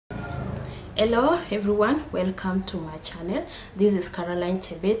Hello everyone, welcome to my channel. This is Caroline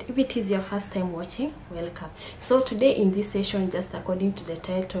Chebet. If it is your first time watching, welcome. So today in this session, just according to the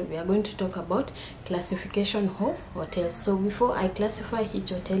title, we are going to talk about classification of hotels. So before I classify each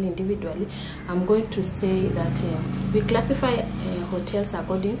hotel individually, I'm going to say that we classify hotels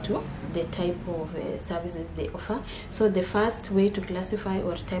according to the type of services they offer. So the first way to classify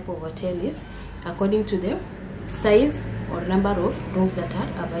or type of hotel is according to the size or number of rooms that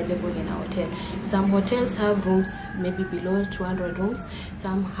are available in a hotel. Some hotels have rooms maybe below 200 rooms,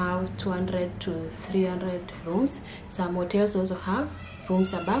 some have 200 to 300 rooms, some hotels also have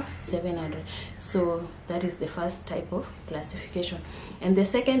rooms above 700. So that is the first type of classification. And the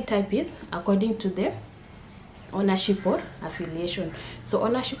second type is according to the ownership or affiliation. So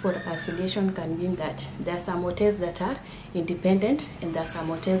ownership or affiliation can mean that there are some hotels that are independent and there are some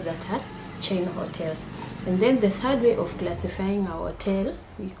hotels that are chain hotels. And then the third way of classifying a hotel,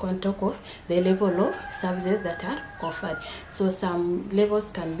 we can talk of the level of services that are offered. So some levels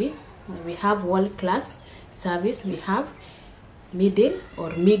can be, we have world-class service, we have middle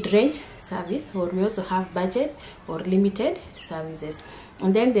or mid-range service, or we also have budget or limited services.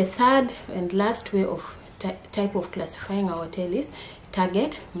 And then the third and last way of type of classifying a hotel is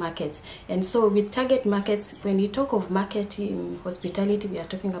target markets. And so with target markets, when you talk of market in hospitality, we are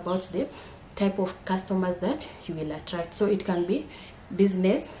talking about the type of customers that you will attract. So it can be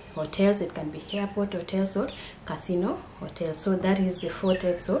business hotels, it can be airport hotels, or casino hotels. So that is the four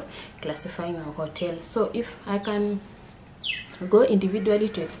types of classifying a hotel. So if I can go individually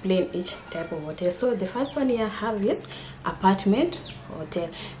to explain each type of hotel. So the first one here I have is apartment hotel.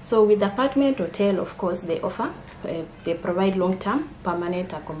 So with apartment hotel, of course, they offer they provide long-term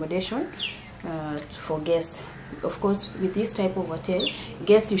permanent accommodation for guests. Of course, with this type of hotel,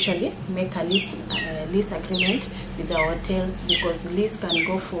 guests usually make a lease agreement with the hotels, because the lease can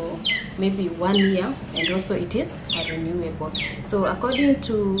go for maybe 1 year, and also it is renewable. So according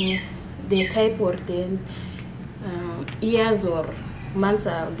to the type or the years or months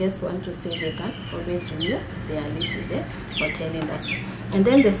our guests want to stay, they can always renew their lease with the hotel industry. And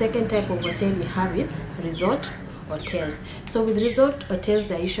then the second type of hotel we have is resort hotels. So with resort hotels,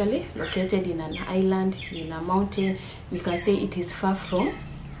 they're usually located in an island, in a mountain. We can say it is far from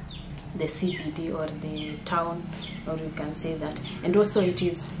the CBD or the town, or we can say that. And also it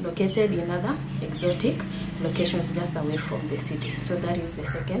is located in other exotic locations just away from the city. So that is the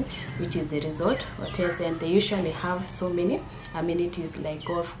second, which is the resort hotels, and they usually have so many amenities like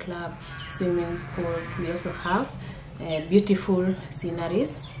golf club, swimming pools. We also have beautiful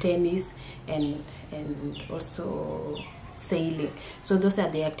sceneries, tennis, and also sailing. So those are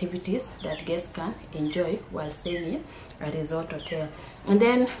the activities that guests can enjoy while staying in a resort hotel. And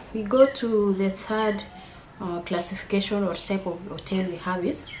then we go to the third classification or type of hotel we have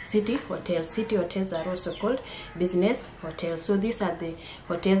is city hotels. City hotels are also called business hotels. So these are the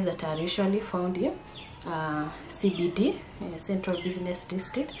hotels that are usually found in CBD, Central Business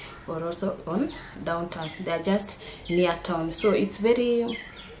District, or also on downtown. They are just near town. So it's very,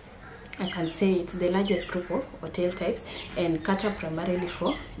 I can say it's the largest group of hotel types and cater primarily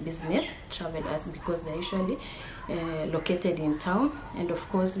for business travelers, because they're usually located in town. And of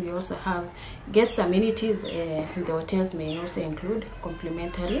course, we also have guest amenities. The hotels may also include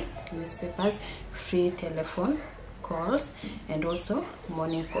complimentary newspapers, free telephone calls, and also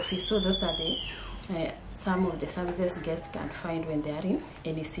morning coffee. So those are the some of the services guests can find when they are in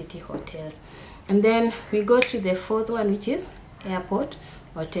any city hotels. And then we go to the fourth one, which is airport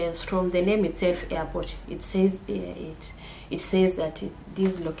hotels. From the name itself, airport, it says that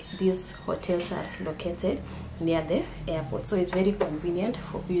these hotels are located near the airport. So it's very convenient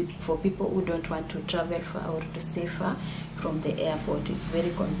for people who don't want to travel far or to stay far from the airport. It's very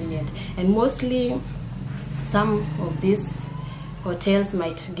convenient, and mostly some of these hotels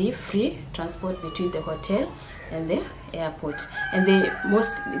might give free transport between the hotel and the airport. And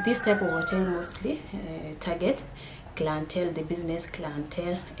this type of hotel mostly target clientele, the business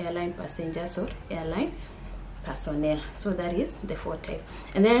clientele, airline passengers or airline personnel. So that is the fourth type.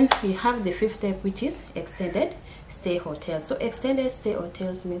 And then we have the fifth type, which is extended stay hotels. So extended stay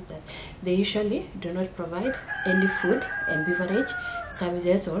hotels means that they usually do not provide any food and beverage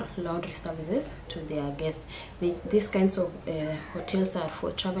services or laundry services to their guests. These kinds of hotels are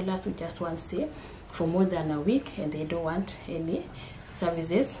for travelers who just want to stay for more than a week, and they don't want any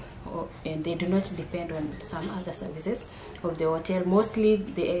services, and they do not depend on some other services of the hotel. Mostly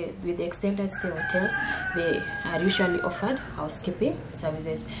with the extended stay hotels, they are usually offered housekeeping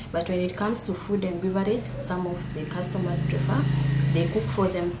services, but when it comes to food and beverage, some of the customers prefer they cook for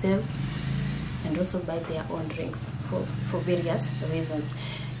themselves and also buy their own drinks for various reasons.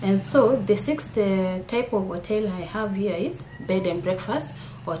 And so the sixth type of hotel I have here is bed and breakfast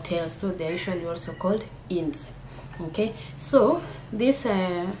hotels. So they're usually also called inns. Okay, so these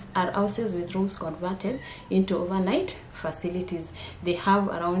are houses with rooms converted into overnight facilities. They have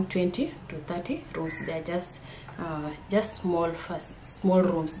around 20 to 30 rooms. They are just small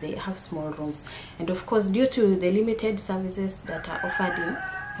rooms. They have small rooms, and of course, due to the limited services that are offered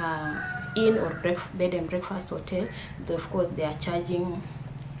in or bed and breakfast hotel, of course they are charging.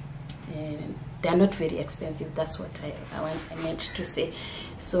 They are not very expensive. That's what I meant to say.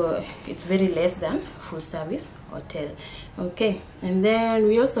 So it's very less than full service hotel. Okay, and then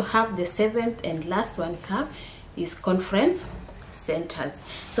we also have the seventh and last one we have is conference centers.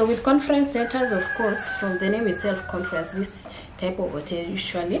 So with conference centers, of course, from the name itself, conference, this type of hotel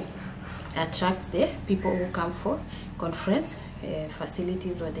usually attracts the people who come for conference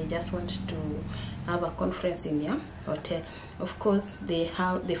facilities, or they just want to have a conference in your hotel. Of course, they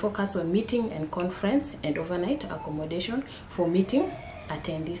focus on meeting and conference and overnight accommodation for meeting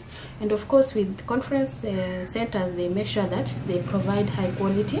attendees. And of course, with conference centers, they make sure that they provide high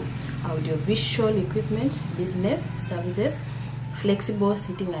quality audiovisual equipment, business services, flexible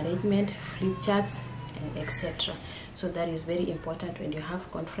seating arrangement, flip charts, etc. So that is very important when you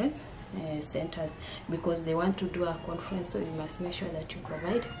have conference centers, because they want to do a conference, so you must make sure that you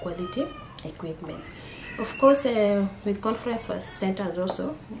provide quality equipment. Of course, with conference centers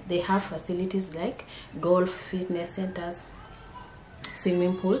also, they have facilities like golf, fitness centers,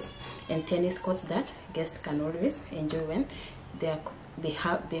 swimming pools, and tennis courts that guests can always enjoy when they are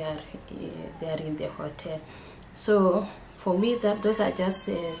in the hotel. So for me, those are just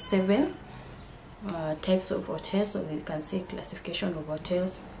 7 types of hotels, so we can say classification of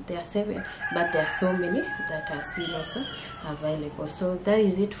hotels. There are 7, but there are so many that are still also available. So that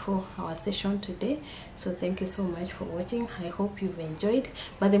is it for our session today. So thank you so much for watching. I hope you've enjoyed.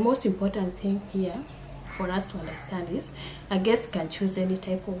 But the most important thing here for us to understand is a guest can choose any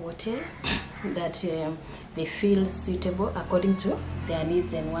type of hotel that they feel suitable according to their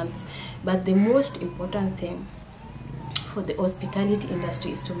needs and wants. But the most important thing for the hospitality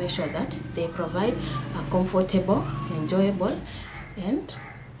industry is to make sure that they provide a comfortable, enjoyable, and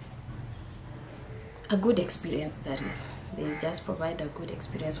a good experience. That is, they just provide a good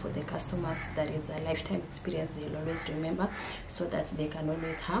experience for the customers. That is a lifetime experience they'll always remember, so that they can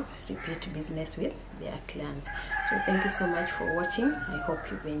always have repeat business with their clients. So thank you so much for watching. I hope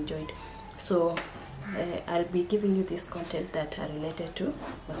you've enjoyed. So I'll be giving you this content that are related to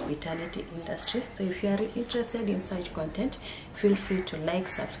hospitality industry. So if you are interested in such content, feel free to like,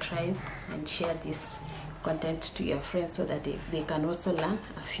 subscribe, and share this content to your friends, so that they can also learn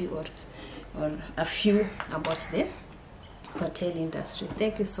a few about the hotel industry.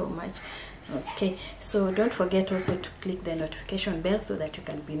 Thank you so much. Okay, so don't forget also to click the notification bell so that you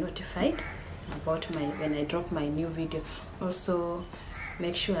can be notified about when I drop my new video. Also,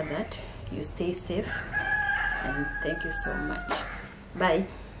 make sure that you stay safe, and thank you so much. Bye.